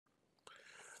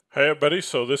Hey everybody,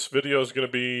 so this video is going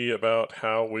to be about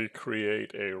how we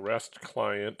create a REST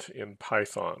client in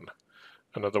Python.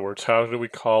 In other words, how do we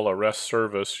call a REST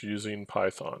service using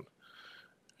Python?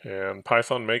 And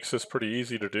Python makes this pretty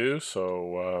easy to do,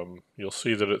 so you'll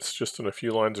see that it's just in a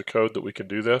few lines of code that we can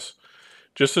do this.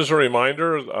 Just as a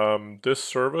reminder, this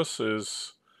service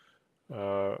is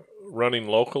running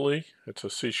locally. It's a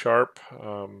C#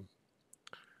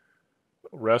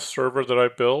 REST server that I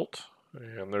built.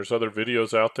 And there's other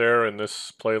videos out there in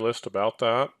this playlist about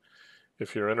that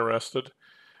if you're interested.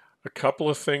 A couple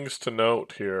of things to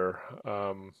note here.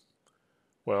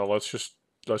 Well, let's just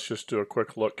do a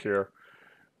quick look here.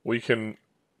 We can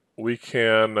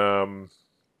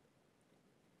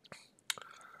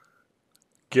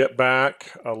get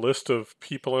back a list of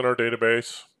people in our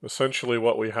database. Essentially,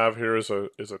 what we have here is a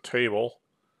table,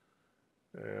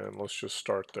 and let's just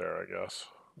start there. I guess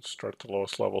let's start at the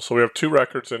lowest level. So we have two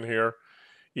records in here.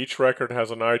 Each record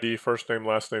has an ID, first name,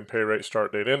 last name, pay rate,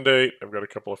 start date, end date. I've got a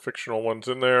couple of fictional ones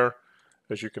in there,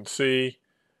 as you can see.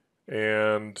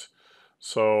 And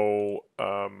so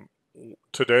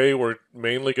today we're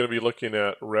mainly going to be looking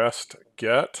at REST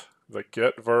GET, the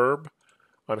GET verb,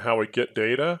 on how we get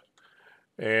data.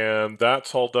 And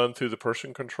that's all done through the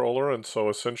person controller. And so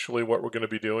essentially what we're going to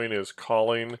be doing is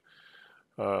calling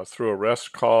through a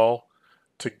REST call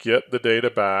to get the data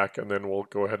back, and then we'll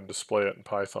go ahead and display it in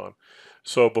Python.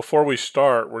 So before we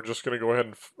start, we're just going to go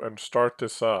ahead and start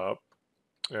this up,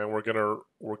 and we're gonna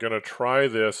try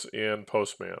this in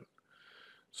Postman.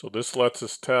 So this lets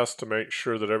us test to make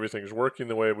sure that everything's working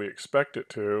the way we expect it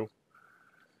to.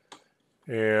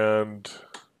 And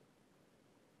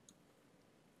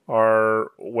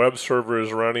our web server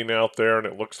is running out there, and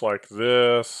it looks like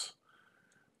this,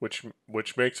 which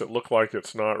makes it look like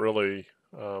it's not really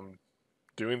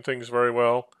doing things very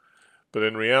well, but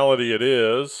in reality it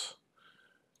is.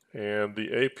 And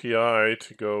the API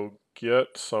to go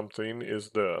get something is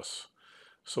this.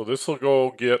 So this will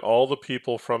go get all the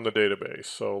people from the database.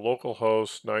 So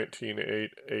localhost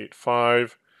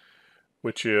 19885,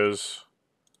 which is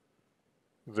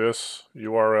this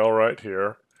URL right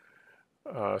here,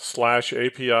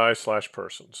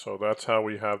 /API/person. So that's how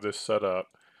we have this set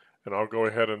up. And I'll go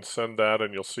ahead and send that,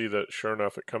 and you'll see that sure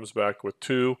enough it comes back with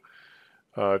two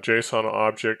JSON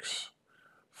objects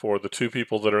for the two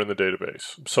people that are in the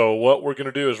database. So what we're going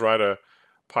to do is write a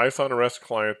Python REST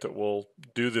client that will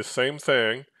do the same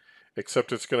thing,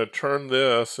 except it's going to turn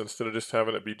this, instead of just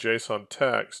having it be JSON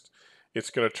text, it's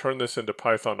going to turn this into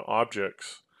Python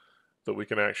objects that we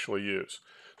can actually use.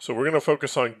 So we're going to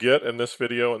focus on get in this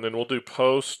video, and then we'll do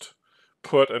post,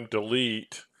 put, and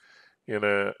delete in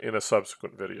a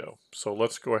subsequent video. So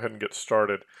let's go ahead and get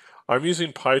started. I'm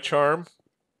using PyCharm.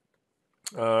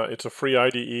 It's a free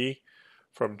IDE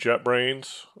from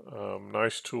JetBrains.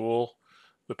 Nice tool,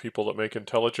 the people that make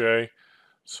IntelliJ.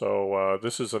 So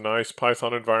this is a nice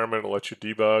Python environment. It'll let you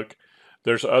debug.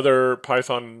 There's other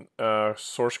Python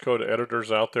source code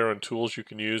editors out there and tools you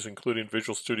can use, including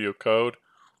Visual Studio Code.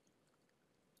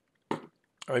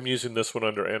 I'm using this one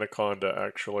under Anaconda,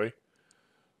 actually.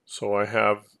 So I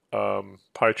have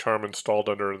PyCharm installed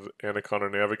under the Anaconda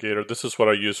Navigator. This is what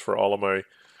I use for all of my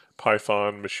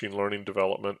Python machine learning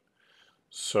development.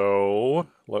 So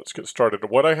let's get started.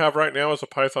 What I have right now is a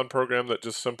Python program that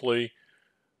just simply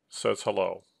says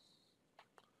hello.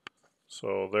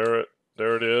 So there it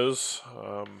is.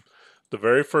 The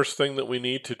very first thing that we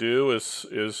need to do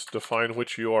is define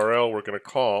which URL we're going to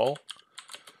call.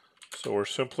 So we're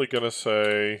simply going to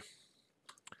say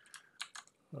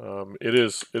it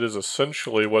is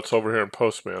essentially what's over here in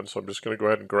Postman. So I'm just going to go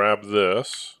ahead and grab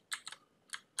this,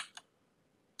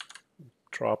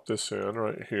 drop this in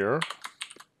right here.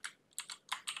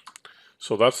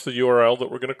 So that's the URL that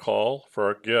we're going to call for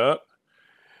our get.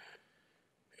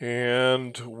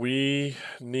 And we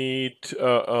need,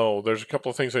 there's a couple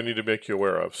of things I need to make you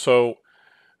aware of. So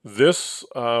this,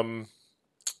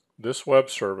 this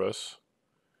web service,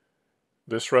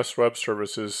 this REST web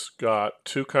service has got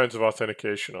two kinds of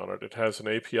authentication on it. It has an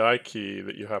API key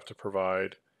that you have to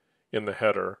provide in the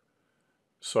header.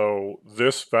 So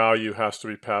this value has to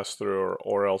be passed through,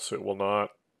 or else it will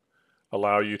not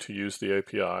allow you to use the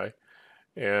API.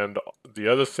 And the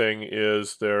other thing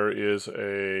is there is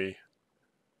a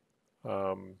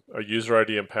user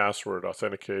ID and password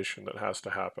authentication that has to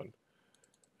happen.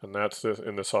 And that's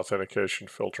in this authentication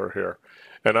filter here.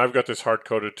 And I've got this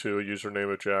hard-coded to a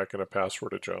username of Jack and a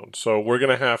password of Joan. So we're going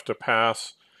to have to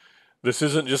pass. This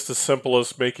isn't just as simple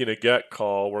as making a get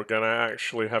call. We're going to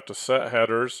actually have to set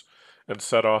headers and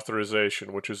set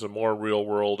authorization, which is a more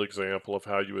real-world example of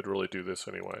how you would really do this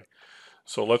anyway.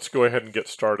 So let's go ahead and get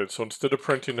started. So instead of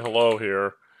printing hello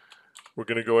here, we're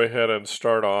going to go ahead and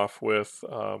start off with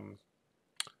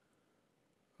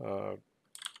the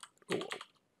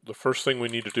first thing we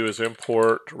need to do is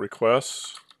import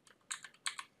requests.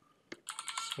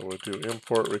 So we'll do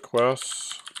import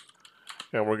requests.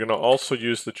 And we're going to also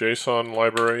use the JSON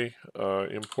library,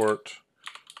 import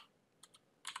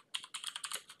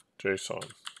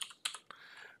JSON.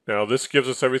 Now this gives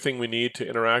us everything we need to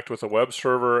interact with a web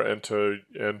server and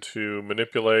to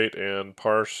manipulate and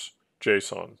parse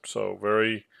JSON. So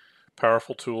very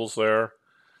powerful tools there.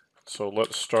 So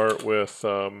let's start with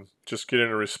just getting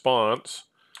a response.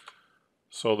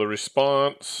 So the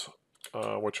response,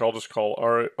 which I'll just call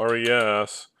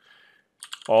RES,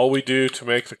 all we do to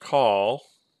make the call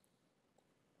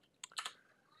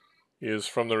is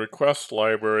from the request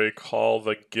library call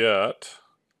the get.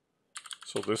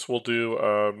 So this will do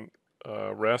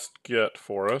REST get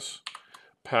for us,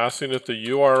 passing it the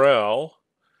URL,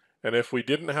 and if we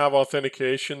didn't have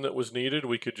authentication that was needed,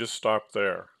 we could just stop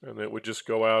there, and it would just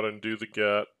go out and do the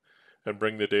get and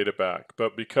bring the data back.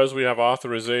 But because we have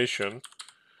authorization,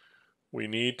 we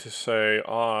need to say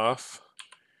auth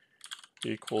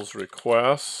equals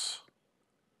requests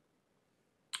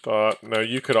dot. Now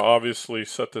you could obviously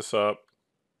set this up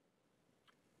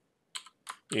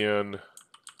in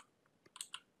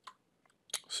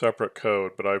separate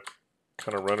code, but I'm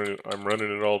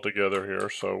running it all together here.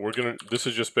 So this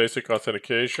is just basic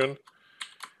authentication,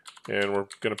 and we're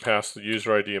gonna pass the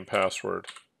user ID and password.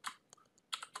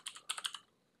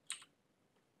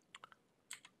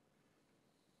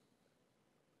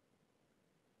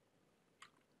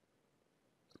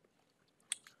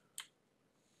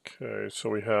 Okay, so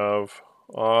we have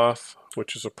auth,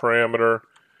 which is a parameter,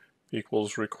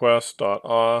 equals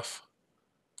request.auth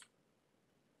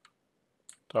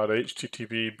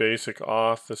 .http basic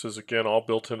auth. This is again all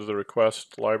built into the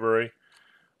request library.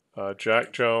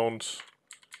 Jack Jones,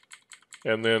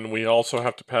 and then we also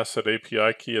have to pass that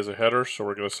API key as a header. So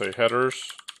we're going to say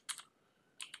headers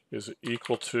is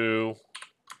equal to,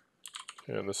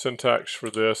 and the syntax for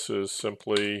this is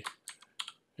simply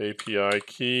API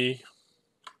key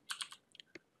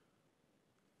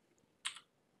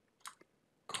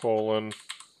colon,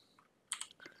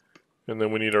 and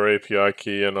then we need our API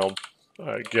key, and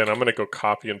again, I'm going to go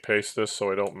copy and paste this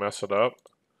so I don't mess it up.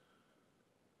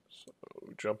 So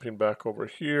jumping back over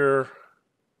here,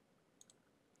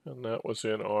 and that was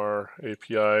in our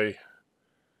API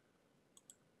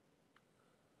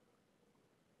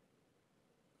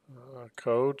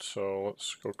code. So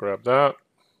let's go grab that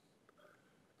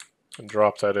and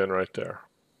drop that in right there.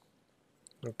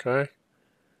 Okay.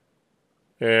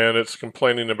 And it's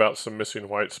complaining about some missing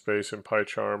white space in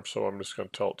PyCharm, so I'm just going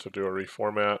to tell it to do a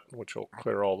reformat, which will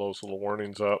clear all those little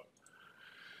warnings up.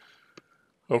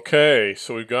 Okay,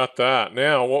 so we've got that.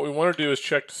 Now what we want to do is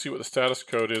check to see what the status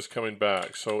code is coming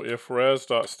back. So if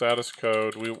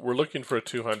res.statuscode, we're looking for a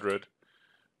 200.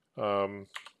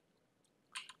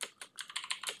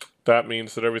 That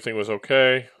means that everything was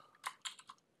okay.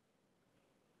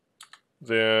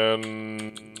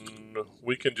 Then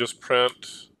we can just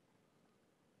print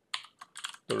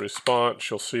the response.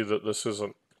 You'll see that this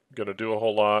isn't going to do a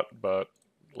whole lot, but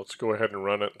let's go ahead and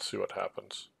run it and see what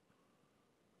happens.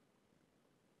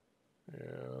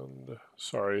 And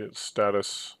sorry, it's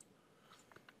status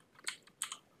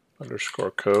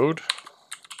underscore code.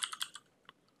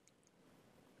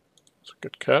 It's a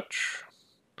good catch.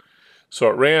 So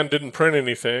it ran, didn't print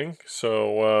anything,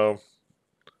 so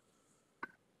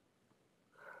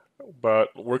but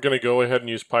we're going to go ahead and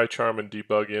use PyCharm and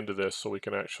debug into this so we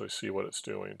can actually see what it's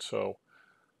doing. So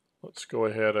let's go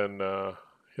ahead and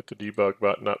hit the debug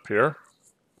button up here.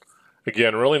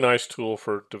 Again, really nice tool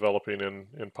for developing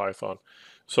in Python.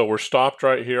 So we're stopped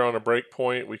right here on a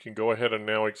breakpoint. We can go ahead and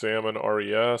now examine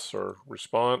RES or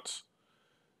response.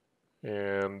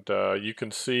 And you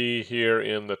can see here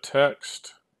in the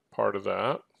text part of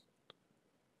that.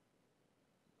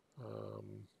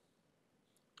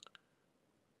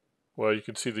 Well, you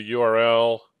can see the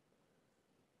URL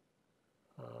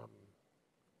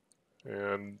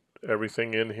and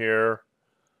everything in here.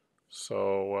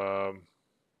 So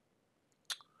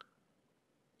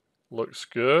looks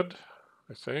good,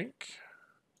 I think.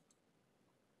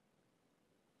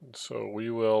 And so we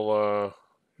will,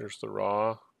 here's the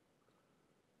raw,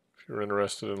 if you're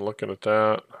interested in looking at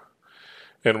that.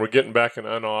 And we're getting back an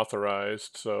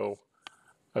unauthorized, so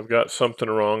I've got something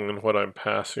wrong in what I'm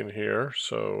passing here.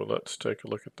 So let's take a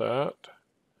look at that.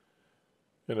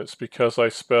 And it's because I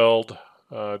spelled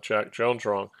Jack Jones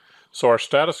wrong. So our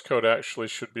status code actually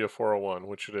should be a 401,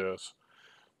 which it is.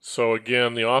 So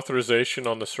again, the authorization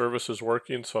on the service is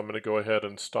working, so I'm going to go ahead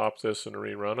and stop this and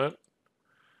rerun it.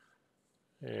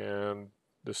 And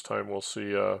this time we'll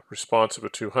see a response of a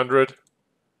 200.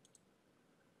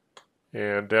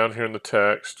 And down here in the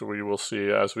text, we will see,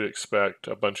 as we expect,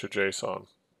 a bunch of JSON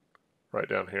right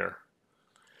down here.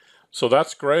 So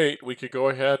that's great. We could go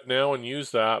ahead now and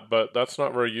use that, but that's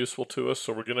not very useful to us.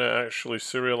 So we're going to actually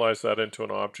serialize that into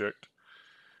an object.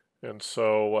 And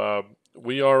so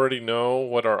we already know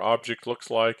what our object looks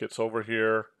like. It's over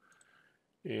here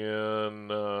in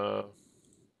the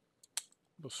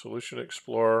Solution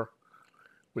Explorer.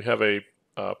 We have a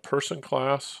person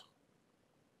class.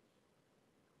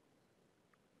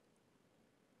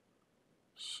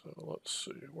 So let's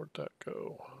see, where'd that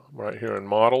go? Right here in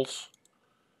models.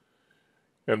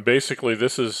 And basically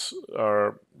this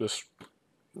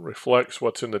reflects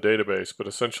what's in the database, but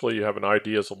essentially you have an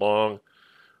ID as a long,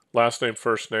 last name,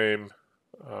 first name,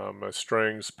 as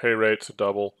strings, pay rate's a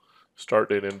double, start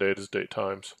date, end date is date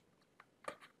times.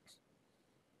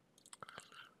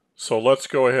 So let's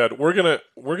go ahead. We're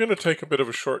gonna take a bit of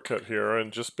a shortcut here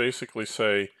and just basically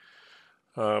say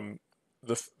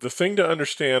the thing to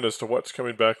understand as to what's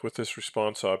coming back with this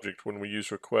response object when we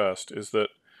use request is that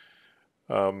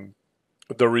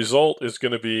the result is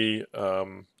going to be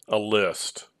a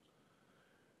list,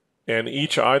 and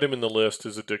each item in the list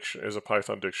is a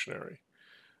Python dictionary.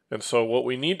 And so what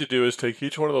we need to do is take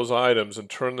each one of those items and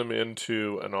turn them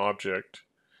into an object.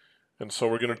 And so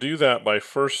we're going to do that by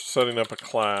first setting up a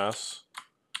class,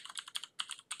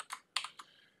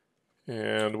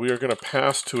 and we are going to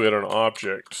pass to it an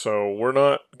object. So we're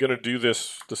not going to do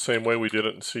this the same way we did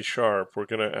it in C#. We're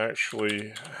going to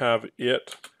actually have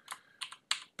it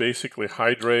basically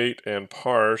hydrate and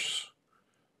parse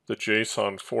the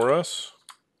JSON for us.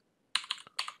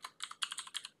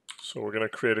 So we're going to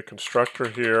create a constructor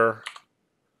here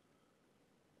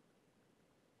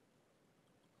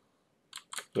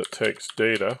that takes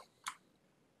data.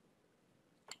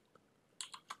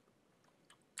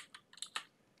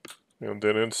 And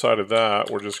then inside of that,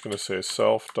 we're just going to say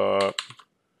self dot,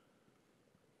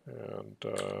 and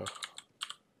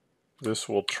this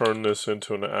will turn this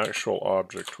into an actual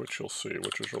object, which you'll see,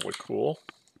 which is really cool.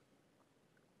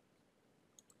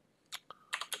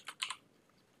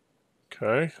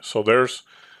 Okay, so there's,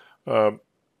 so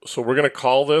we're going to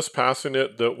call this, passing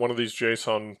it one of these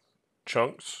JSON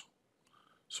chunks.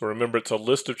 So remember, it's a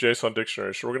list of JSON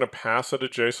dictionaries. So we're going to pass it a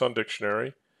JSON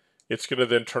dictionary. It's going to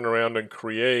then turn around and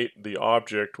create the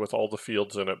object with all the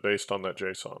fields in it based on that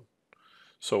JSON.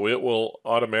 So it will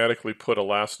automatically put a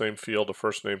last name field, a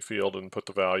first name field, and put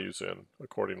the values in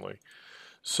accordingly.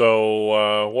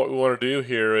 So what we want to do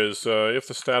here is if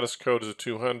the status code is a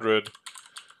 200,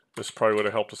 this probably would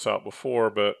have helped us out before,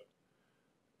 but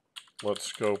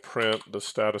let's go print the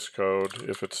status code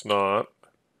if it's not.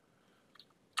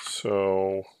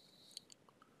 So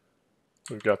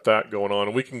we've got that going on.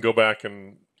 And we can go back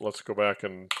and let's go back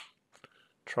and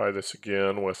try this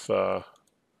again with an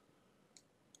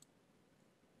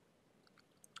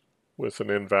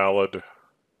invalid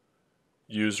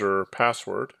user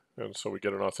password. And so we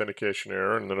get an authentication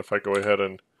error. And then if I go ahead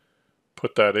and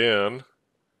put that in,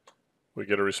 we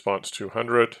get a response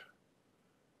 200,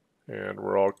 and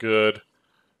we're all good.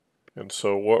 And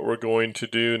so what we're going to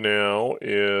do now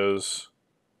is,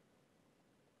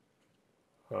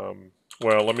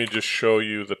 well, let me just show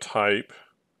you the type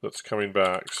that's coming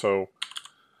back. So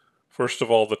first of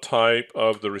all, the type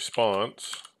of the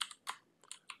response,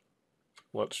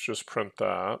 let's just print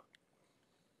that.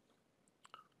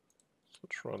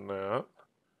 Let's run that.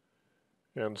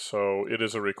 And so it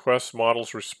is a request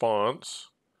models response.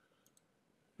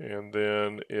 And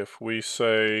then if we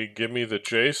say, give me the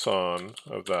JSON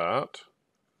of that,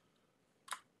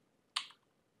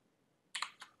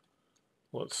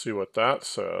 let's see what that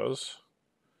says.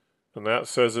 And that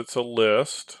says it's a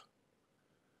list.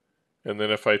 And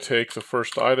then if I take the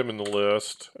first item in the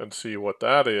list and see what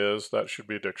that is, that should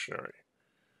be a dictionary,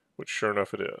 which sure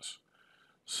enough it is.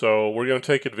 So we're going to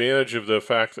take advantage of the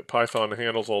fact that Python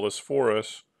handles all this for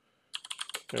us.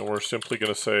 And we're simply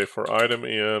going to say for item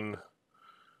in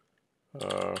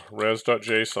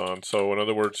res.json. So in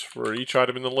other words, for each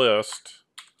item in the list,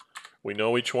 we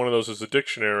know each one of those is a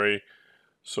dictionary,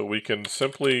 so we can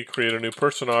simply create a new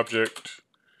person object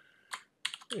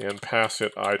and pass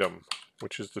it item,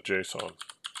 which is the JSON.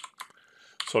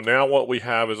 So now what we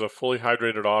have is a fully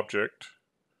hydrated object,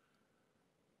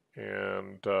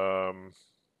 and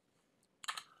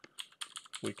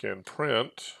we can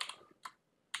print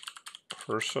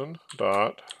person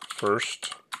dot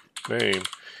first name.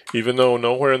 Even though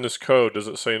nowhere in this code does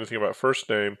it say anything about first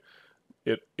name,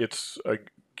 it's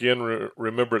again,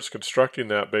 remember, it's constructing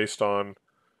that based on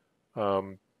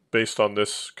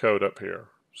this code up here.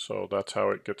 So that's how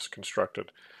it gets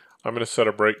constructed. I'm going to set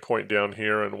a breakpoint down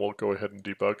here and we'll go ahead and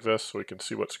debug this so we can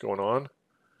see what's going on.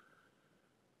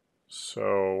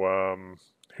 So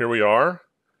here we are,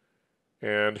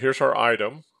 and here's our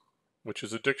item, which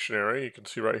is a dictionary. You can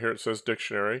see right here it says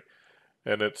dictionary,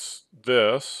 and it's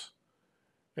this.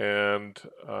 And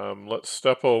let's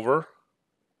step over.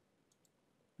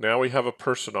 Now we have a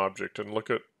person object, and look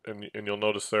at, and you'll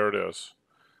notice there it is.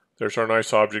 There's our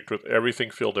nice object with everything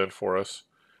filled in for us,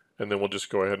 and then we'll just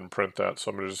go ahead and print that.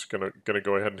 So I'm just gonna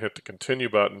go ahead and hit the continue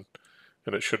button,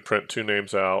 and it should print two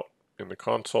names out in the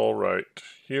console right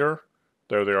here.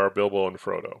 There they are, Bilbo and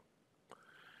Frodo.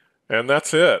 And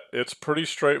that's it. It's pretty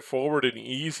straightforward and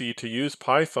easy to use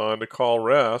Python to call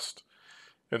REST.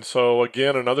 And so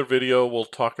again, another video we'll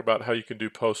talk about how you can do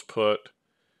post, put,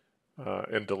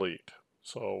 and delete.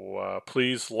 So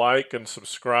please like and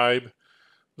subscribe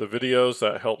the videos.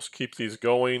 That helps keep these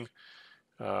going.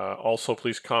 Also,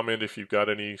 please comment if you've got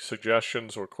any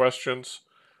suggestions or questions,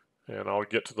 and I'll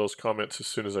get to those comments as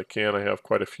soon as I can. I have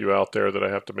quite a few out there that I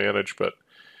have to manage, but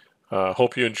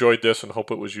hope you enjoyed this and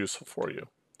hope it was useful for you.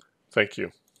 Thank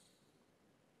you.